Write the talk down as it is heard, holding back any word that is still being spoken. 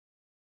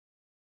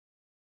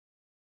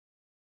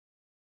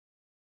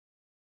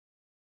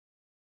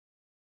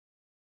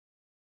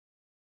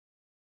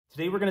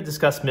Today we're going to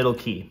discuss middle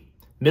key.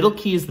 Middle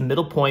key is the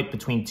middle point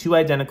between two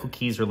identical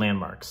keys or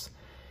landmarks.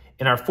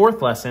 In our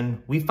fourth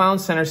lesson, we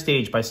found center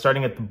stage by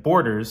starting at the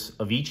borders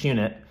of each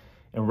unit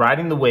and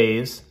riding the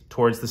waves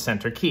towards the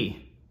center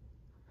key.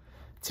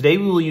 Today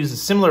we will use a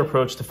similar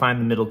approach to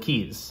find the middle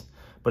keys,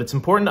 but it's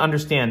important to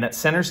understand that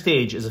center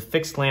stage is a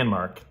fixed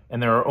landmark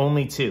and there are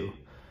only two,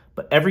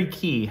 but every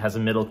key has a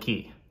middle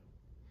key.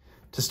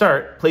 To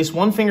start, place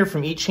one finger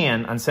from each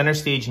hand on center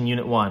stage in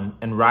Unit 1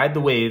 and ride the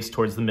waves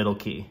towards the middle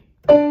key.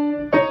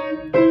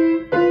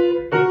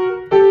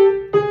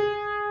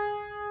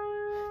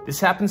 This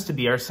happens to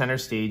be our center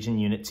stage in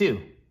Unit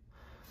 2.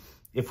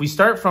 If we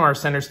start from our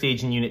center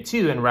stage in Unit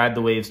 2 and ride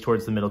the waves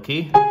towards the middle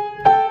key,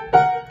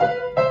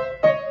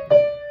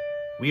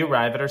 we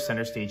arrive at our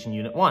center stage in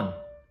Unit 1.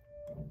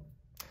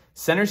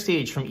 Center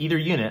stage from either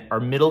unit are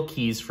middle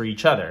keys for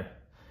each other.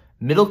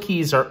 Middle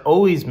keys are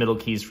always middle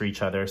keys for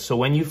each other, so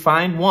when you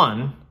find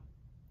one,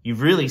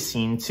 you've really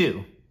seen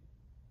two.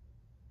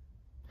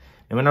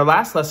 Now in our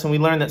last lesson, we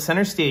learned that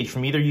center stage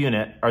from either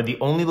unit are the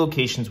only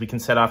locations we can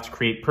set off to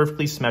create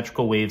perfectly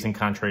symmetrical waves in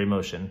contrary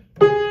motion.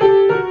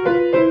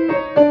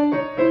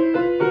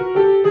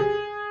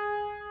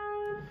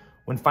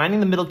 When finding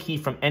the middle key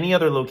from any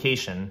other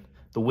location,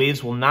 the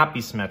waves will not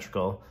be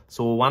symmetrical,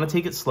 so we'll want to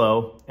take it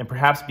slow and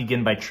perhaps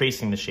begin by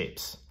tracing the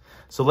shapes.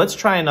 So let's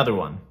try another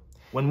one.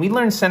 When we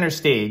learn center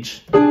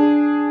stage,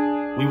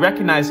 we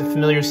recognize a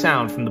familiar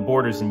sound from the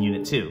borders in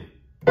Unit 2.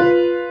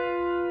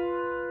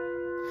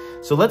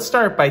 So let's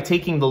start by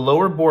taking the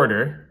lower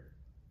border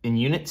in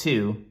Unit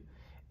 2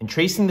 and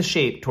tracing the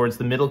shape towards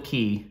the middle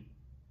key.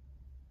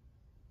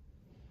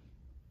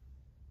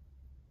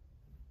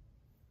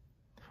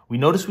 We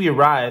notice we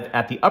arrive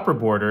at the upper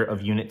border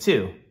of Unit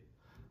 2.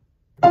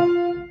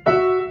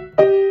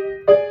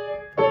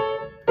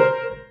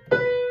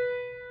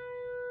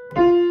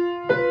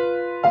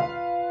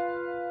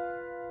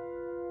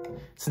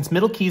 Since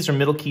middle keys are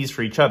middle keys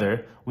for each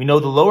other, we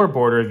know the lower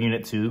border of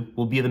Unit 2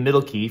 will be the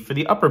middle key for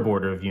the upper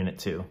border of Unit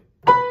 2.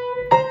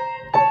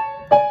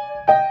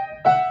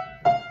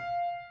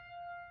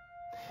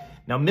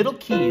 Now, middle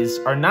keys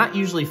are not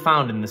usually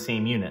found in the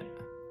same unit.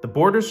 The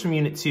borders from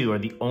Unit 2 are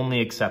the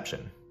only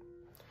exception.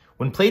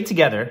 When played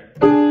together,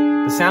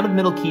 the sound of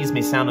middle keys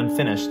may sound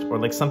unfinished or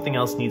like something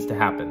else needs to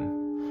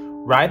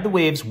happen. Ride the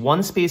waves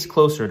one space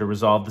closer to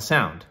resolve the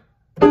sound.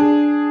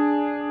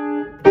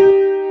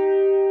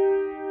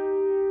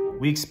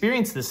 We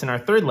experienced this in our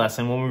third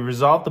lesson when we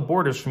resolved the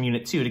borders from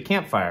Unit 2 to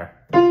Campfire.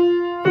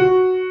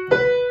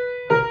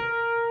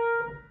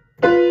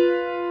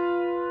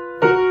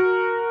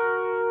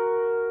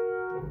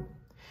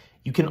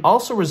 You can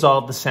also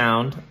resolve the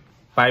sound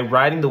by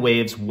riding the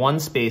waves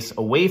one space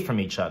away from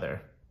each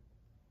other.